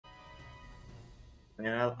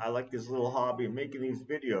And I like this little hobby of making these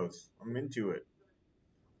videos. I'm into it.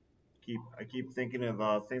 I keep thinking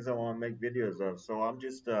of things I want to make videos of. So I'm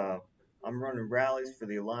running rallies for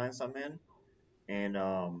the alliance I'm in, and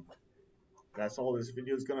that's all this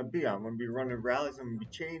video is gonna be. I'm gonna be running rallies. I'm gonna be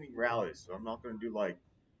chaining rallies. So I'm not gonna do like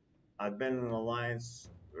I've been in an alliance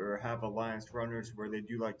or have alliance runners where they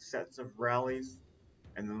do like sets of rallies,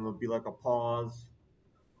 and then there'll be like a pause,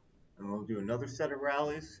 and they'll do another set of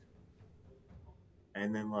rallies,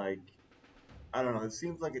 and then like I don't know. It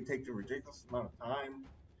seems like it takes a ridiculous amount of time.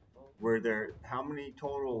 Where they're how many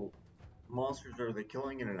total monsters are they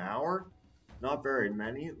killing in an hour? Not very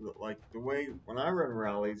many. Like the way when I run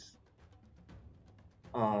rallies,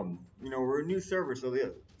 we're a new server,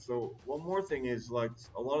 so one more thing is like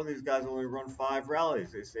a lot of these guys only run 5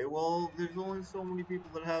 rallies. They say, well, there's only so many people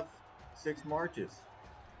that have 6 marches.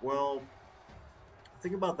 Well, the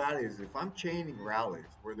thing about that is if I'm chaining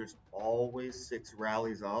rallies where there's always 6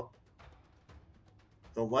 rallies up,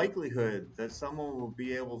 the likelihood that someone will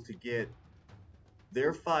be able to get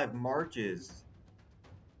their 5 marches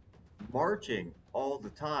marching all the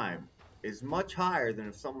time is much higher than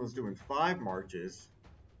if someone's doing 5 marches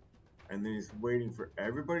and then he's waiting for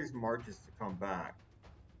everybody's marches to come back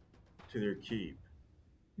to their keep.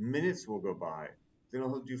 Minutes will go by. Then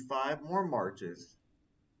he'll do 5 more marches.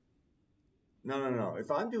 No, no, no.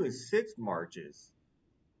 If I'm doing 6 marches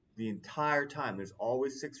the entire time, there's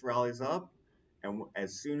always 6 rallies up. And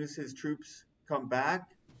as soon as his troops come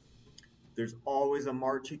back, there's always a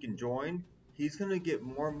march he can join. He's going to get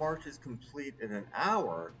more marches complete in an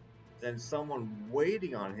hour than someone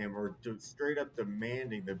waiting on him or straight up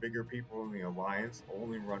demanding the bigger people in the alliance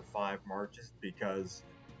only run 5 marches because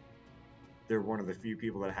they're one of the few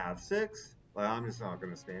people that have 6. Like, I'm just not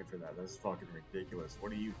going to stand for that. That's fucking ridiculous.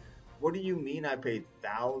 What do you mean I paid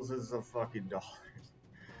thousands of fucking dollars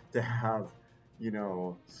to have,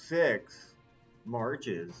 6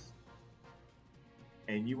 marches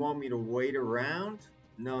and you want me to wait around?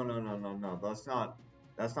 No, no, no, no, no. That's not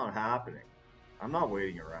happening. I'm not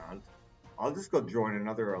waiting around. I'll just go join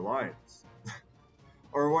another alliance.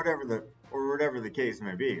 Or whatever the case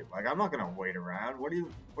may be. Like I'm not gonna wait around. What do you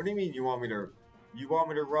mean you want me to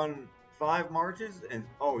run 5 marches and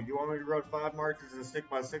you want me to run 5 marches and stick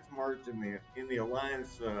my 6 march in the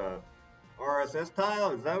alliance RSS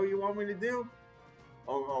tile? Is that what you want me to do?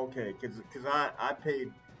 Oh, okay, because I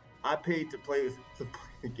paid to play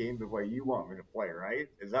the game the way you want me to play, right?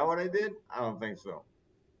 Is that what I did? I don't think so.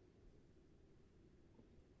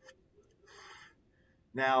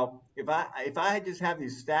 Now, if I just have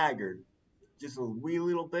these staggered just a wee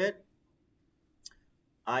little bit,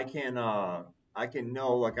 I can know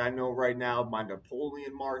like I know right now my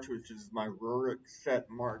Napoleon March, which is my Rurik set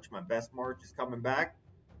march, my best march is coming back,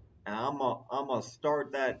 and I'm gonna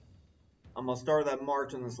start that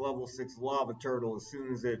march on this level 6 lava turtle as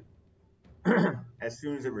soon as it as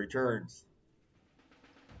soon as it returns.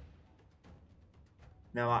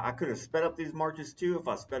 Now I could have sped up these marches too if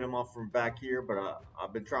I sped them up from back here, but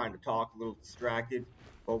I've been trying to talk a little distracted.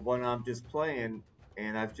 But when I'm just playing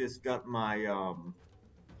and I've just got my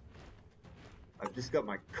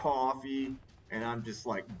coffee and I'm just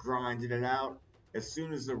like grinding it out. As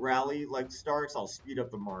soon as the rally like starts, I'll speed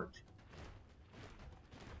up the march.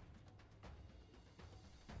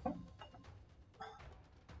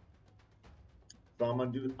 So I'm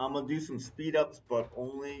gonna do some speed ups, but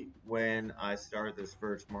only when I start this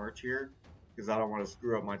first march here, because I don't want to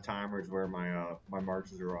screw up my timers where my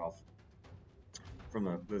marches are off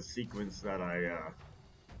from the sequence that I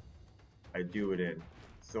do it in.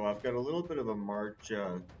 So I've got a little bit of a march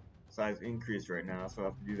size increase right now, so I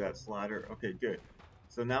have to do that slider. Okay, good.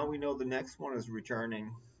 So now we know the next one is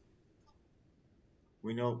returning.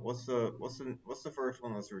 We know what's the first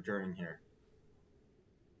one that's returning here.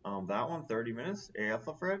 That one, 30 minutes,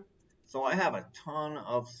 Aethelfred. So I have a ton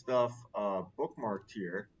of stuff bookmarked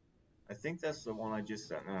here. I think that's the one I just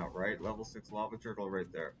sent out, right? Level 6 lava turtle right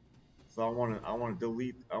there. So I want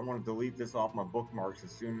to delete this off my bookmarks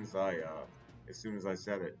as soon as I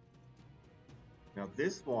set it. Now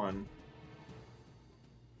this one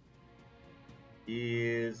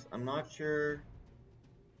is I'm not sure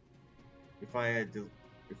if I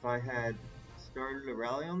had started a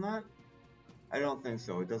rally on that. I don't think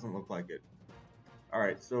so. It doesn't look like it. All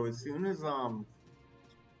right. So as soon as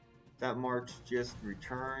that march just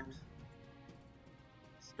returned,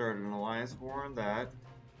 started an alliance war on that,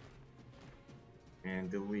 and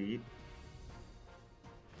delete.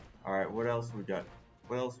 All right. What else we got?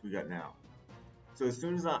 What else we got now? So as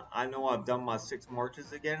soon as I know I've done my 6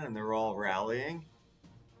 marches again and they're all rallying,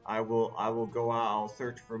 I will go out. I'll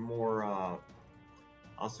search for more.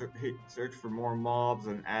 I'll search for more mobs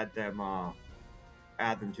and add them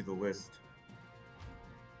to the list.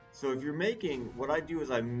 So if you're making, what I do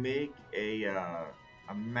is I make a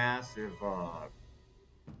massive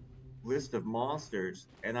list of monsters,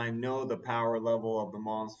 and I know the power level of the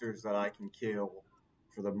monsters that I can kill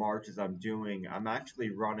for the marches I'm doing. I'm not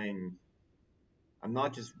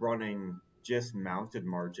just running just mounted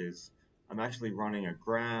marches. I'm actually running a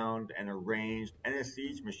ground and a ranged and a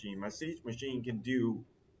siege machine. My siege machine can do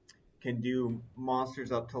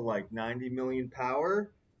monsters up to like 90 million power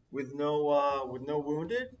with no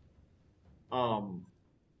wounded. Um,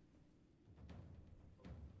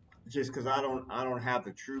 just because I don't have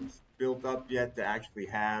the troops built up yet to actually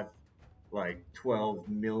have like 12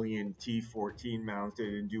 million T14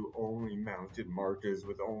 mounted and do only mounted marches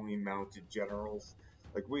with only mounted generals.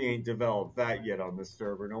 Like, we ain't developed that yet on this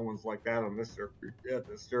server. No one's like that on this server yet.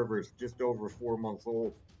 This server is just over 4 months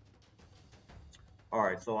old.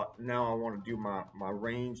 Alright, so now I want to do my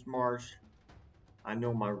ranged march. I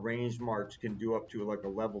know my ranged march can do up to like a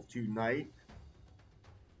level 2 knight.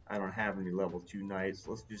 I don't have any level 2 knights.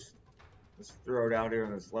 Let's throw it out here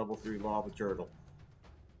in this level 3 lava turtle.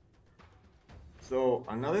 So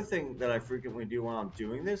another thing that I frequently do when I'm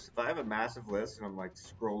doing this, if I have a massive list and I'm like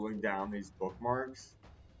scrolling down these bookmarks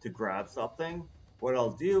to grab something, what I'll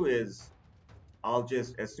do is I'll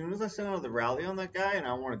just, as soon as I send out the rally on that guy and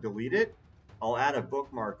I want to delete it, I'll add a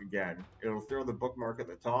bookmark again. It'll throw the bookmark at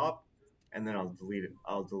the top, and then I'll delete it.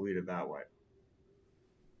 I'll delete it that way.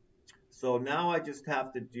 So now I just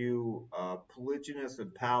have to do Polygonus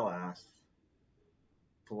and Pallas.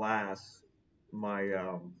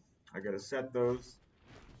 I gotta set those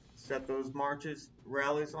marches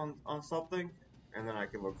rallies on something, and then I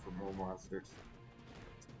can look for more monsters.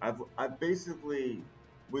 I've basically,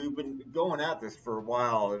 we've been going at this for a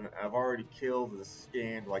while, and I've already killed and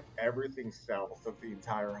scanned like everything south of the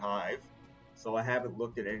entire hive. So I haven't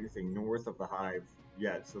looked at anything north of the hive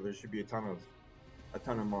yet. So there should be a ton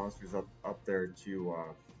of monsters up there to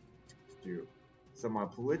do. So my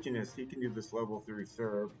Polygonus, he can do this level 3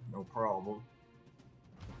 serve, no problem.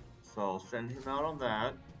 So I'll send him out on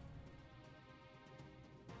that.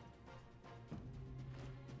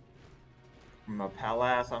 My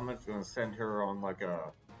Pallas, I'm just gonna send her on like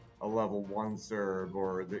a level 1 serve,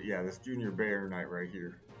 or this Junior Bear Knight right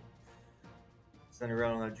here. Send her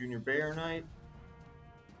out on that Junior Bear Knight,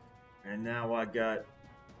 and now I got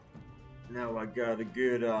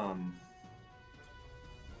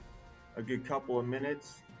a good couple of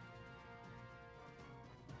minutes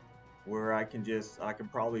where I can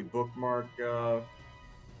probably bookmark I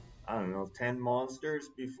don't know, 10 monsters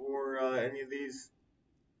before any of these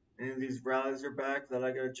rallies are back that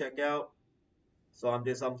I gotta check out. So I'm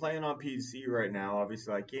playing on PC right now.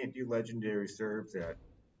 Obviously I can't do legendary serves yet.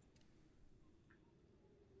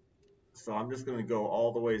 So I'm just gonna go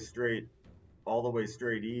all the way straight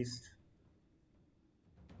east,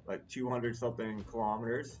 like 200 something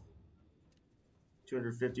kilometers,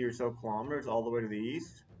 250 or so kilometers all the way to the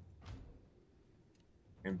east,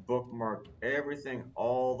 and bookmark everything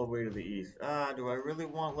all the way to the east. Do I really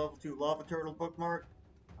want level 2 lava turtle bookmark?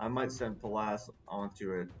 I might send Pallas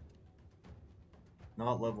onto it.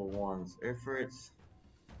 Not level 1s. Ifrits,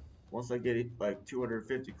 once I get it like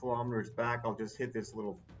 250 kilometers back, I'll just hit this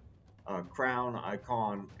little crown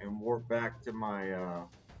icon and warp back to my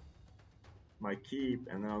my keep,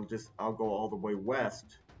 and then I'll go all the way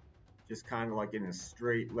west, just kind of like in a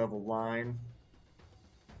straight level line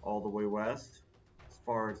all the way west, as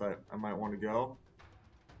far as I might want to go.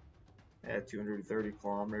 At 230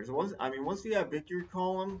 kilometers. Once you have victory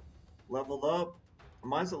column leveled up,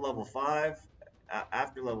 mine's at level 5.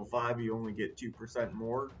 After level 5, you only get 2%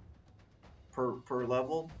 more per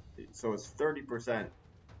level, so it's 30%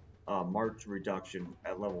 march reduction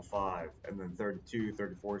at level 5, and then 32,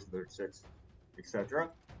 34, 36,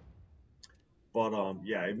 etc. But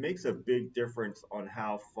yeah, it makes a big difference on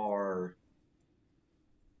how far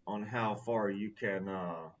you can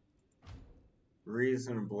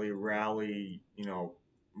reasonably rally,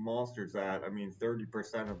 monsters at.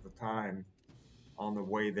 30% of the time on the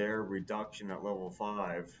way there, reduction at level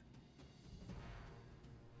 5,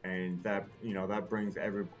 and that brings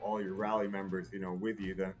all your rally members with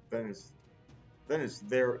you. Then it's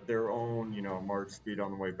their own march speed on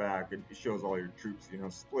the way back. It shows all your troops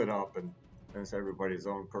split up, and then it's everybody's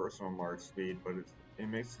own personal march speed. But it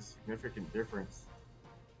makes a significant difference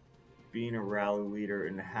being a rally leader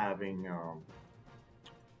and having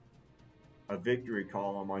a victory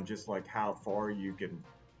column on just like how far you can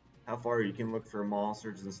look for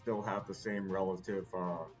monsters and still have the same relative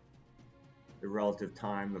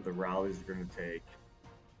time that the rallies are going to take.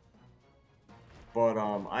 But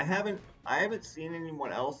I haven't seen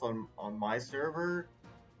anyone else on my server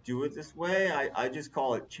do it this way. I just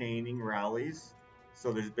call it chaining rallies.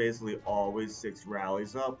 So there's basically always 6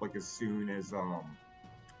 rallies up. Like as soon as one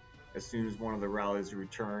of the rallies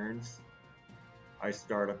returns, I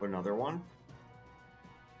start up another one.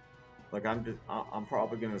 Like I'm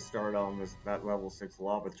probably gonna start on that level 6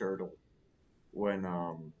 lava turtle when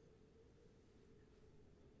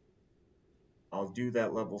I'll do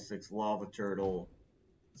that level 6 lava turtle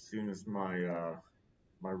as soon as my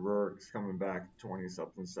Rurik's coming back 20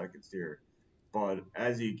 something seconds here. But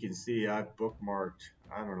as you can see, I've bookmarked,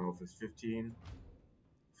 I don't know if it's 15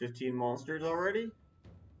 monsters already?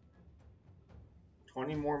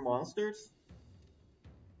 20 more monsters?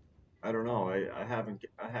 I don't know. I haven't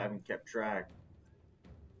kept track.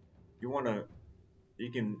 You wanna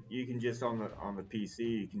you can just on the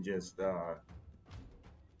PC you can just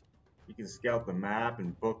you can scout the map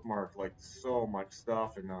and bookmark like so much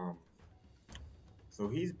stuff. And so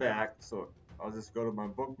he's back, so I'll just go to my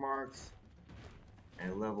bookmarks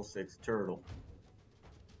and level 6 turtle.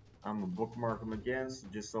 I'm gonna bookmark him again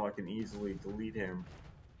just so I can easily delete him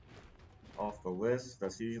off the list.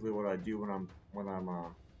 That's usually what I do when I'm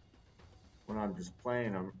just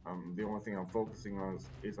playing. I'm the only thing I'm focusing on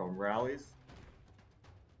is on rallies.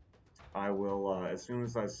 I will as soon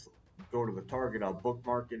as I go to the target, I'll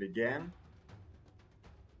bookmark it again,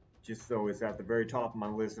 just so it's at the very top of my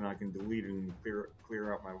list and I can delete it and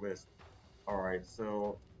clear out my list. All right,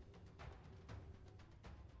 so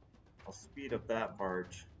I'll speed up that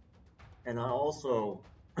march, and I also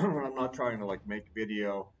when I'm not trying to like make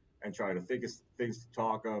video and try to think of things to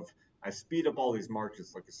talk of, I speed up all these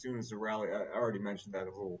marches. Like as soon as the rally, I already mentioned that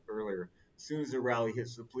a little earlier. As soon as the rally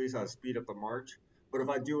hits the police, I speed up the march. But if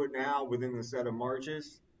I do it now within the set of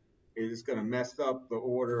marches, it's gonna mess up the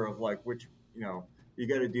order of like which you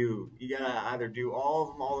gotta do. You gotta either do all of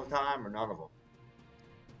them all the time or none of them.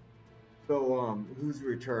 So who's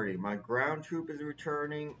returning? My ground troop is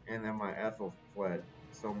returning, and then my Ethel fled.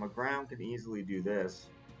 So my ground can easily do this.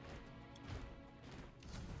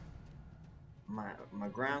 My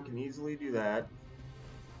ground can easily do that.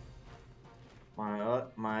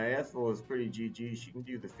 My Ethel is pretty GG. She can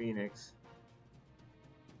do the Phoenix,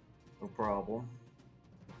 no problem.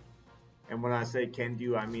 And when I say can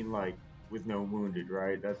do, I mean like with no wounded,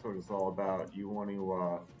 right? That's what it's all about. You want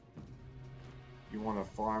to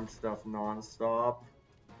farm stuff non-stop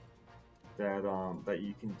that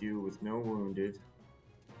you can do with no wounded.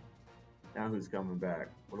 Now who's coming back?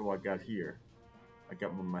 What do I got here? I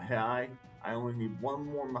got my Mahai. I only need one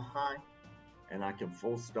more Mahai, and I can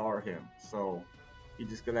full star him. So he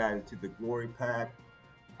just got added to the glory pack.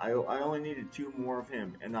 I only needed 2 more of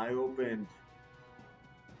him, and I opened,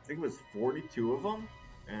 I think it was 42 of them,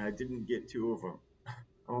 and I didn't get 2 of them. I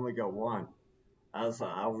only got 1. I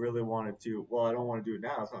really wanted to. Well, I don't want to do it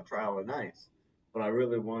now. It's not Trial of Nights, but I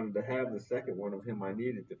really wanted to have the second one of him I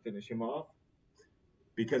needed to finish him off,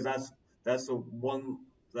 because that's the one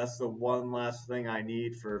last thing I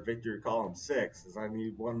need for Victory Column 6 is I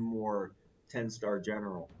need 1 more 10-star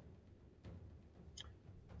general.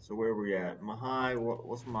 So where are we at? Mahai,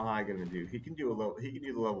 what's Mahai gonna do? He can do the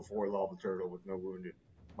level 4 lava turtle with no wounded.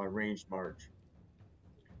 My ranged march.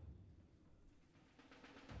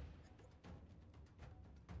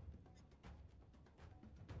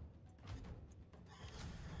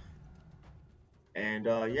 And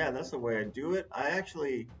yeah, that's the way I do it.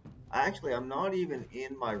 I'm not even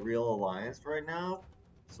in my real alliance right now,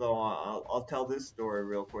 so I'll tell this story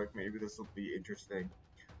real quick. Maybe this will be interesting.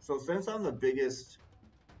 So since I'm the biggest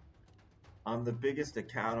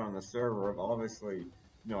account on the server,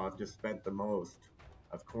 I've just spent the most.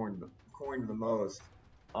 I've coined the most.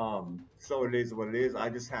 So it is what it is. I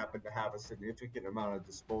just happen to have a significant amount of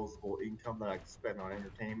disposable income that I can spend on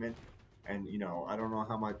entertainment, and I don't know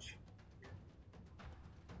how much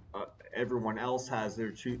everyone else has.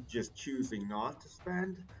 They're just choosing not to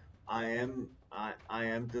spend. I am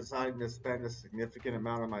deciding to spend a significant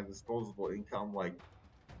amount of my disposable income, like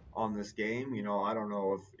on this game. I don't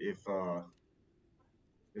know if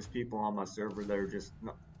there's people on my server that are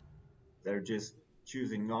they're just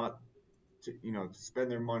choosing not to to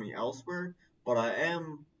spend their money elsewhere. But I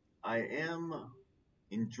am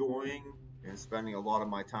enjoying and spending a lot of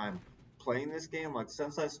my time playing this game. Like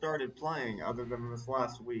since I started playing, other than this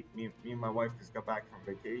last week, me and my wife just got back from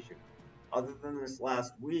vacation. Other than this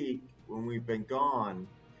last week when we've been gone,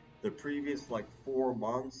 the previous like 4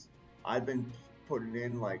 months, I've been putting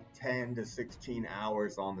in like 10 to 16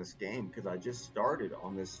 hours on this game because I just started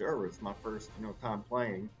on this server. It's my first time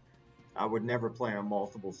playing. I would never play on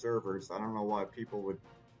multiple servers. I don't know why people would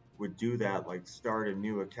would do that, like start a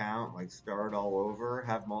new account, like start all over,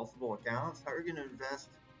 have multiple accounts. How are you going to invest?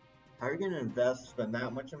 How are you going to invest, spend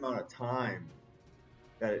that much amount of time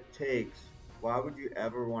that it takes? Why would you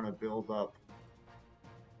ever want to build up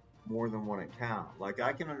more than one account? Like,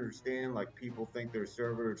 I can understand, like, people think their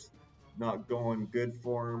server's not going good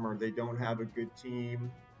for them, or they don't have a good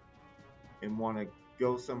team and want to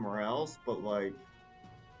go somewhere else, but like,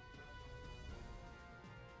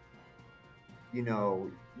 you know,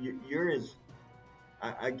 you're as,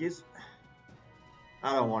 I guess,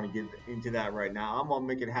 I don't want to get into that right now. I'm gonna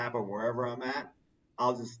make it happen wherever I'm at.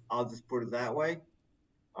 I'll just put it that way.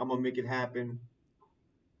 I'm gonna make it happen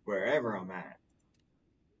wherever I'm at.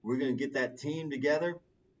 We're gonna get that team together.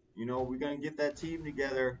 You know, we're gonna get that team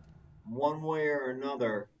together one way or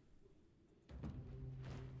another,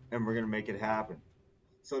 and we're gonna make it happen.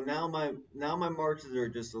 So now my marches are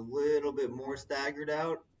just a little bit more staggered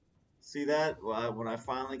out. See that? When I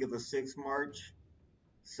finally get the 6th march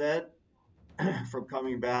set, from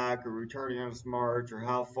coming back or returning on its march, or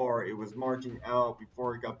how far it was marching out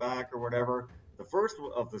before it got back or whatever. The first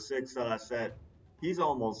of the 6 that I set, he's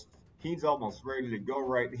almost ready to go,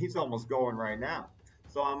 right. He's almost going right now.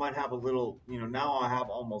 So I might have a little, you know, now I have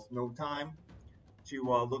almost no time to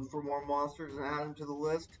look for more monsters and add them to the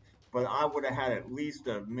list. But I would have had at least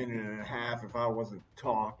a minute and a half if I wasn't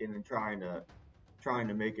talking and trying to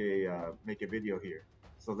make a video here.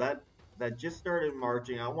 So that just started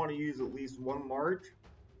marching. I want to use at least one march,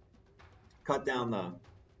 cut down the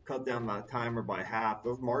timer by half.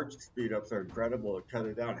 Those march speed ups are incredible. To cut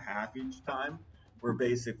it down half each time, where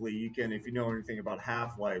basically you can, if you know anything about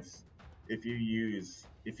half-lives, if you use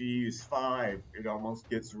 5, it almost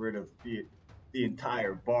gets rid of the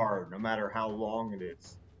entire bar, no matter how long it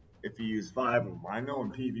is. If you use 5 of them, I know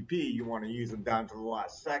in PvP you want to use them down to the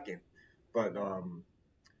last second, but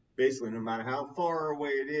basically no matter how far away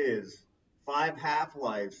it is, 5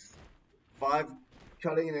 half-lives, 5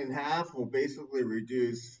 cutting it in half will basically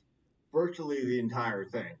reduce virtually the entire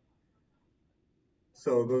thing.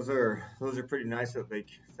 So those are pretty nice that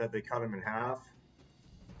they cut them in half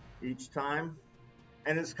each time,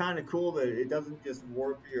 and it's kind of cool that it doesn't just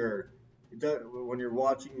warp when you're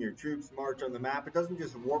watching your troops march on the map. It doesn't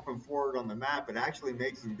just warp them forward on the map. It actually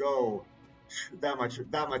makes them go that much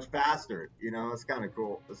faster. You know, it's kind of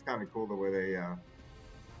cool. It's kind of cool the way they,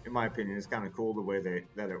 in my opinion, it's kind of cool the way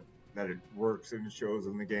that it works and shows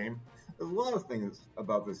in the game. There's a lot of things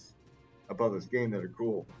about this game that are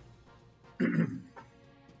cool.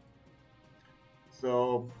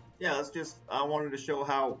 So yeah, I wanted to show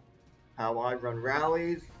how I run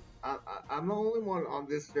rallies. I'm the only one on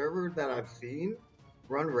this server that I've seen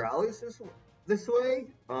run rallies this way.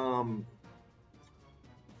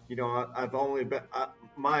 You know, I've only been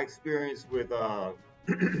my experience with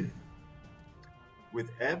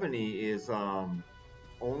with Evony is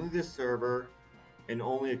only this server and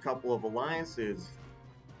only a couple of alliances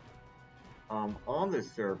on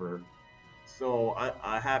this server. So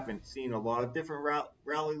I haven't seen a lot of different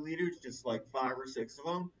rally leaders, just like 5 or 6 of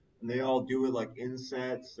them, and they all do it like in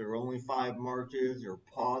sets. There are only 5 marches or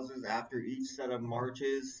pauses after each set of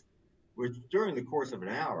marches, which during the course of an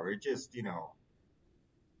hour, it just, you know,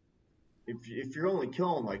 if you're only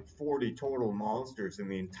killing like 40 total monsters in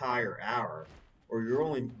the entire hour, or you're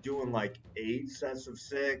only doing like 8 sets of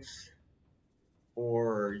 6,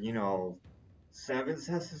 or, you know, 7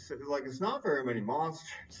 sets of 6, like, it's not very many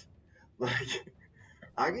monsters. Like,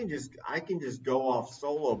 I can just go off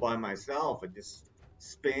solo by myself and just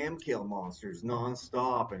spam kill monsters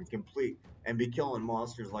non-stop and be killing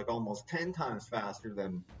monsters like almost 10 times faster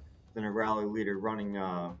than a rally leader running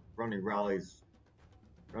rallies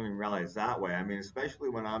that way. I mean, especially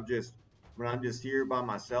when I'm just here by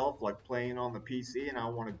myself, like playing on the PC, and I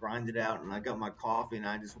want to grind it out, and I got my coffee, and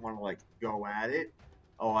I just want to like go at it.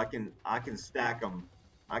 Oh, I can stack them.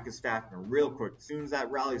 I can stack them real quick. As soon as that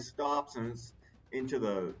rally stops and it's into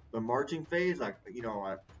the marching phase, I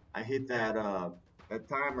hit that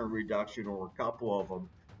timer reduction or a couple of them,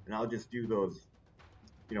 and I'll just do those,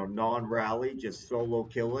 you know, non-rally, just solo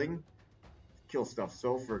kill stuff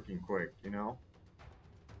so freaking quick, you know.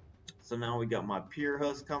 So now we got my Pure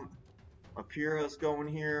Husk going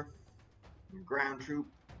here, my ground troop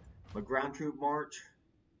march.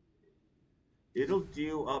 It'll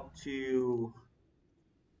do up to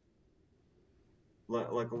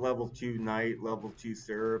like a level 2 knight, level 2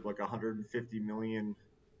 serb, like 150 million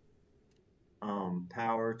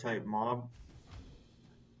power type mob.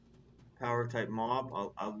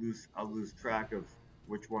 I'll lose track of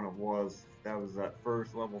which one it was. That was that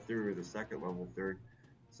first level 3 or the second level 3.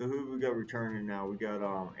 So who we got returning now? We got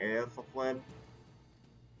Aethelflaed.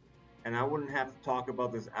 and I wouldn't have to talk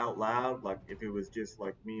about this out loud, like if it was just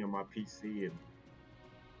like me on my PC and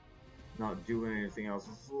not doing anything else.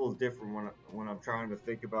 It's a little different when I'm trying to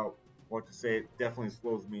think about what to say. It definitely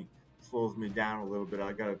slows me down a little bit.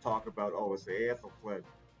 I got to talk about, oh, it's the AFL fled.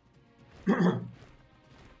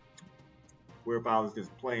 Where if I was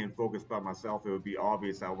just playing focused by myself, it would be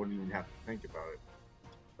obvious. I wouldn't even have to think about it.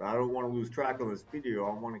 But I don't want to lose track of this video.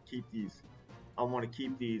 I want to keep these. I want to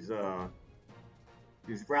keep these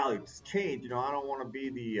rallies chained. You know, I don't want to be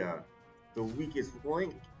the weakest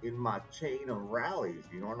link in my chain of rallies.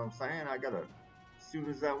 You know what I'm saying? I gotta, as soon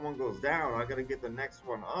as that one goes down, I gotta get the next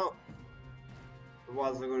one up.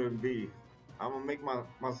 Otherwise, I'm gonna make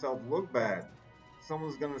myself look bad.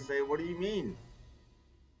 Someone's gonna say, "What do you mean,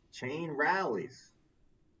 chain rallies?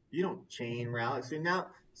 You don't chain rallies." Now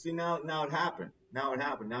it happened. Now it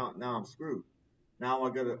happened. Now I'm screwed. Now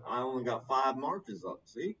I only got 5 marches up.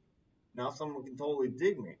 See? Now someone can totally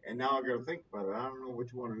dig me, and now I gotta think about it. I don't know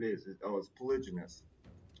which one it is. Oh, it's polygynous.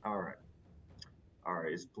 All right,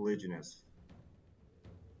 it's polygynous.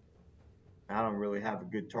 I don't really have a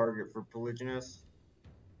good target for polygynous.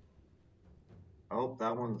 Oh,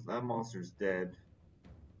 that monster's dead.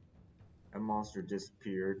 That monster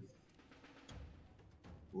disappeared.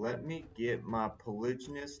 Let me get my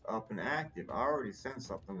polygynous up and active. I already sent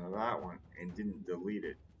something to that one and didn't delete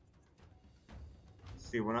it.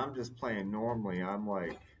 See, when I'm just playing normally, I'm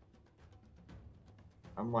like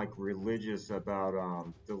religious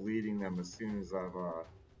about deleting them as soon as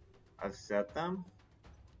I've set them.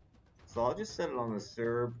 So I'll just set it on the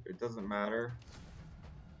serb. It doesn't matter.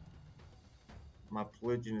 My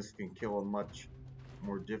polygynous can kill a much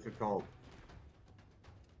more difficult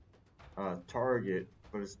target,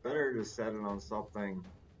 but it's better to set it on something.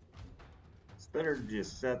 It's better to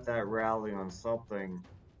just set that rally on something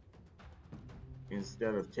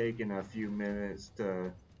instead of taking a few minutes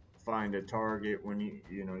to find a target when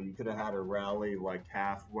you could have had a rally like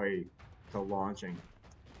halfway to launching.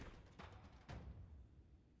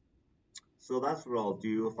 So that's what I'll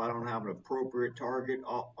do. If I don't have an appropriate target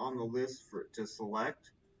on the list to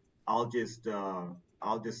select, I'll just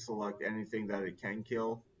select anything that it can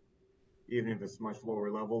kill, even if it's much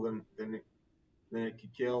lower level than it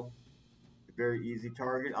could kill. A very easy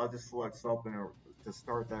target. I'll just select something to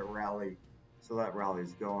start that rally, so that rally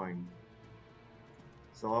is going.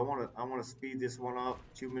 So I want to speed this one up.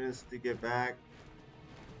 2 minutes to get back.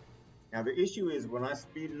 Now the issue is when I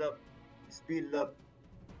speed it up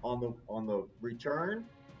on the return,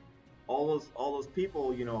 all those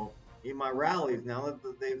people, in my rallies, now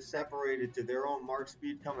that they've separated to their own mark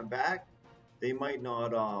speed coming back, they might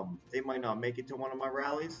not make it to one of my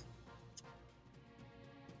rallies.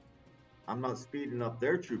 I'm not speeding up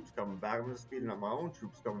their troops coming back. I'm just speeding up my own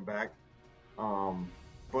troops coming back.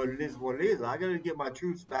 But it is what it is. I gotta get my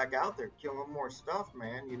troops back out there, killing more stuff,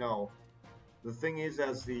 man. The thing is,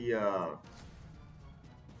 as the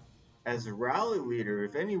rally leader,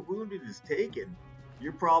 if any wounded is taken,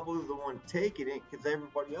 you're probably the one taking it because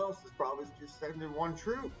everybody else is probably just sending one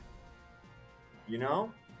troop.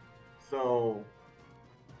 So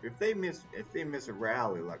if they miss a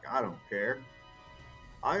rally, like, I don't care.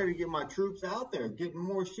 I gotta get my troops out there getting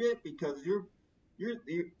more shit because you're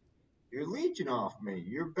leeching off me.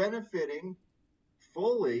 You're benefiting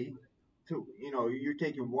fully you're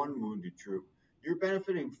taking one wounded troop. You're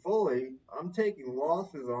benefiting fully. I'm taking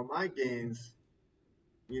losses on my gains,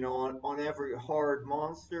 on every hard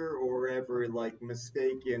monster or every like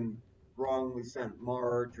mistaken wrongly sent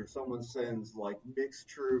march, or someone sends like mixed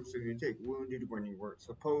troops and you take wounded when you weren't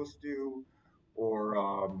supposed to, or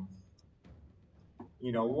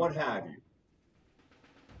what have you.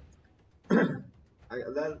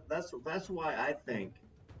 That's why I think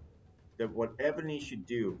that what Evony should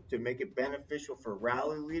do to make it beneficial for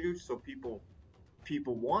rally leaders, so people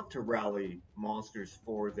want to rally monsters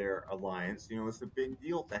for their alliance. It's a big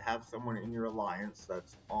deal to have someone in your alliance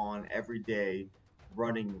that's on every day,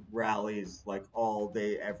 running rallies like all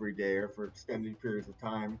day, every day, or for extended periods of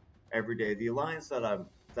time, every day. The alliance that I'm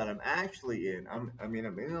actually in, I'm in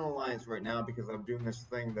an alliance right now because I'm doing this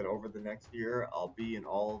thing that over the next year I'll be in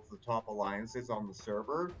all of the top alliances on the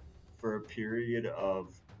server for a period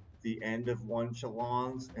of the end of one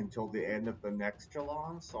chalons until the end of the next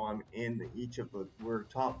chalon. So I'm in we're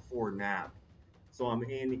top 4 NAP. So I'm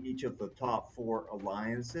in each of the top 4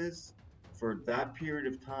 alliances for that period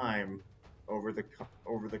of time over the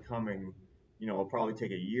coming, it'll probably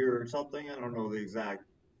take a year or something. I don't know the exact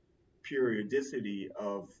periodicity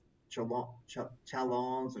of chalons.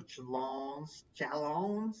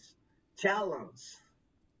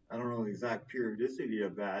 I don't know the exact periodicity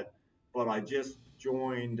of that, but I just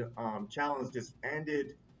joined. Challenge just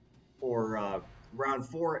ended or round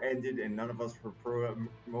 4 ended and none of us were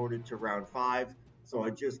promoted to round 5. So I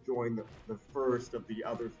just joined the first of the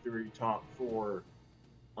other 3 top 4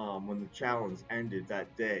 when the challenge ended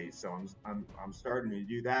that day. So I'm starting to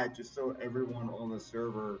do that just so everyone on the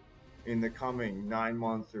server in the coming 9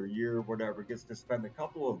 months or year, whatever, gets to spend a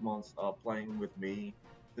couple of months playing with me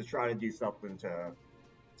to try to do something to,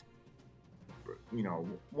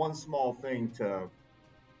 one small thing to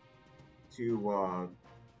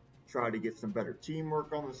try to get some better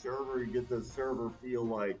teamwork on the server. You get the server feel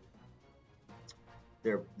like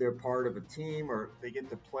they're part of a team, or they get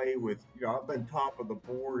to play with, I've been top of the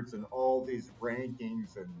boards and all these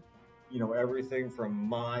rankings, and everything from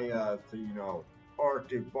Maya to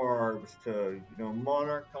Arctic Barbs to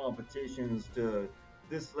Monarch competitions to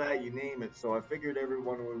this, that, you name it. So I figured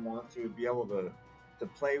everyone would want to be able to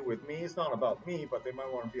play with me. It's not about me, but they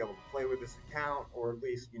might want to be able to play with this account, or at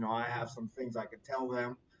least I have some things I can tell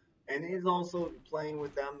them, and he's also playing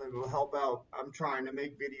with them that will help out. I'm trying to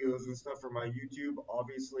make videos and stuff for my YouTube,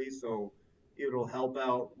 obviously, so it'll help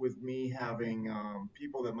out with me having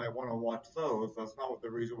people that might want to watch those. That's not what the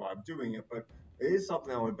reason why I'm doing it, but it is something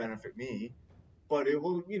that would benefit me. But it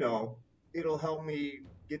will, it'll help me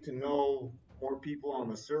get to know more people on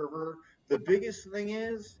the server. The biggest thing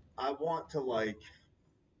is I want to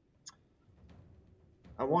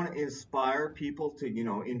inspire people to,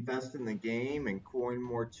 invest in the game and coin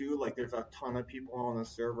more too. Like, there's a ton of people on the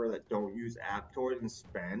server that don't use Aptoid and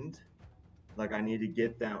spend. Like, I need to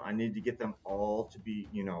get them all to be,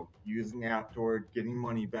 using Aptoid, getting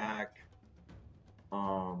money back,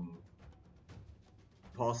 um,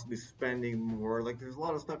 possibly spending more. Like, there's a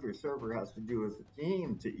lot of stuff your server has to do as a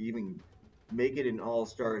team to even make it an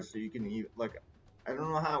all-stars, so you can even, like, I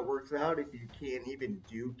don't know how it works out if you can't even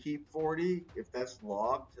do keep 40, if that's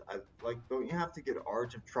locked. Don't you have to get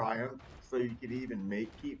Arch of Triumph so you could even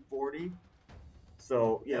make keep 40?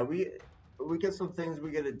 So yeah, we get some things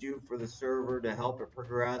we got to do for the server to help it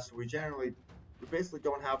progress. We basically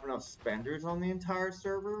don't have enough spenders on the entire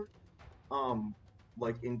server,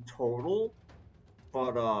 like in total.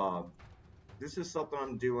 But this is something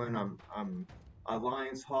I'm doing. I'm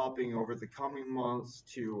alliance hopping over the coming months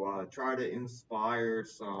to try to inspire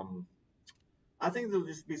some. I think there'll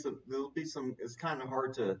be some. It's kind of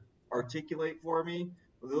hard to articulate for me.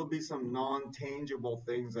 But there'll be some non-tangible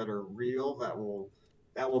things that are real that will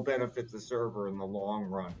benefit the server in the long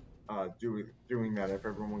run. Doing that, if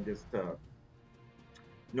everyone gets to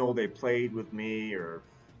know they played with me, or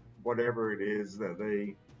whatever it is that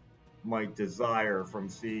they might desire from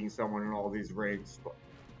seeing someone in all these ranked spots,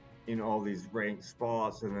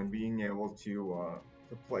 and then being able to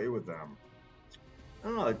play with them. I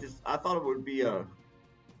don't know. I thought it would be a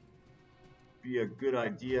good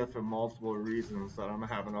idea for multiple reasons that I'm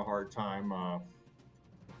having a hard time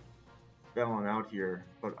spelling out here.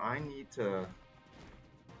 But I need to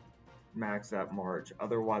max that March.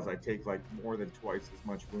 Otherwise, I take like more than twice as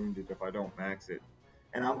much wounded if I don't max it.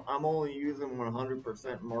 And I'm only using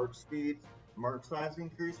 100% mark size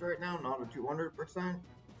increase right now, not a 200%.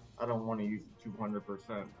 I don't want to use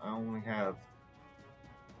 200%. I only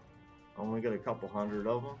got a couple hundred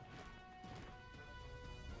of them,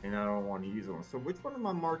 and I don't want to use them. So which one of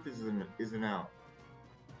my markers isn't out?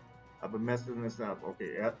 I've been messing this up.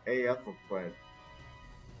 Okay, AFL play.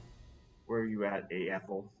 Where are you at,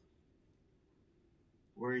 AFL?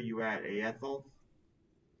 Where are you at, AFL?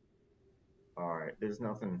 All right, there's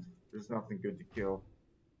nothing good to kill.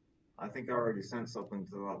 I think I already sent something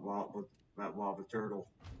to that lava turtle.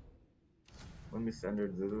 Let me send her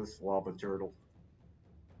to this lava turtle.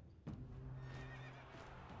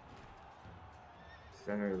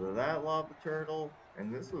 Send her to that lava turtle,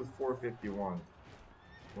 and this was 451.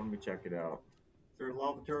 Let me check it out. Is there a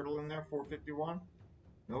lava turtle in there? 451?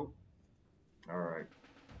 Nope. All right.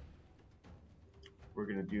 We're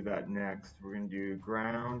gonna do that next. We're gonna do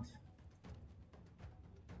ground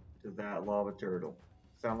to that lava turtle.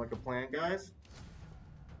 Sound like a plan, guys?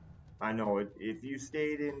 I know it. If you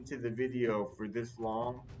stayed into the video for this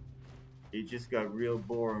long, it just got real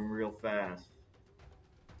boring real fast.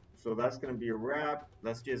 So that's gonna be a wrap.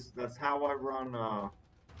 That's how I run.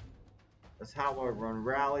 That's how I run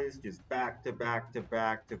rallies. Just back to back to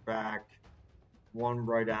back to back, one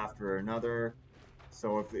right after another.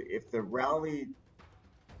 So if the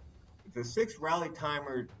 6 rally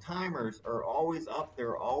timers are always up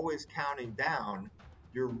there, always counting down,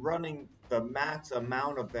 you're running the max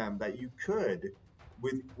amount of them that you could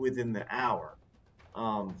within the hour.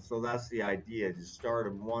 So that's the idea, to start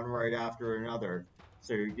them one right after another,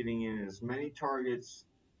 so you're getting in as many targets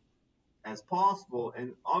as possible.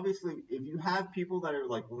 And obviously, if you have people that are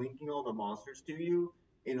like linking all the monsters to you,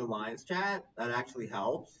 in Alliance chat. That actually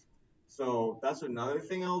helps. So that's another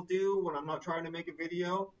thing I'll do when I'm not trying to make a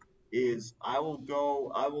video is I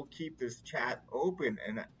will keep this chat open,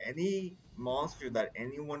 and any monster that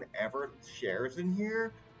anyone ever shares in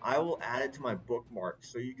here, I will add it to my bookmarks.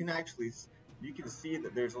 So you can actually, you can see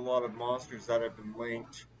that there's a lot of monsters that have been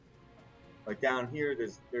linked. Like down here,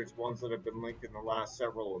 there's ones that have been linked in the last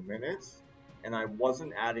several minutes, and I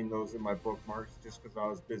wasn't adding those in my bookmarks just because I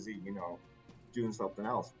was busy, doing something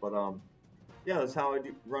else. But yeah, that's how I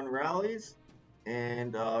run rallies.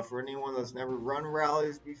 And for anyone that's never run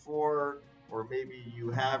rallies before, or maybe you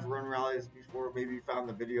have run rallies before, maybe you found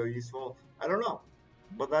the video useful. I don't know,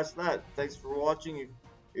 but that's that. Thanks for watching.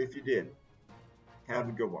 If you did, have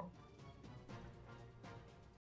a good one.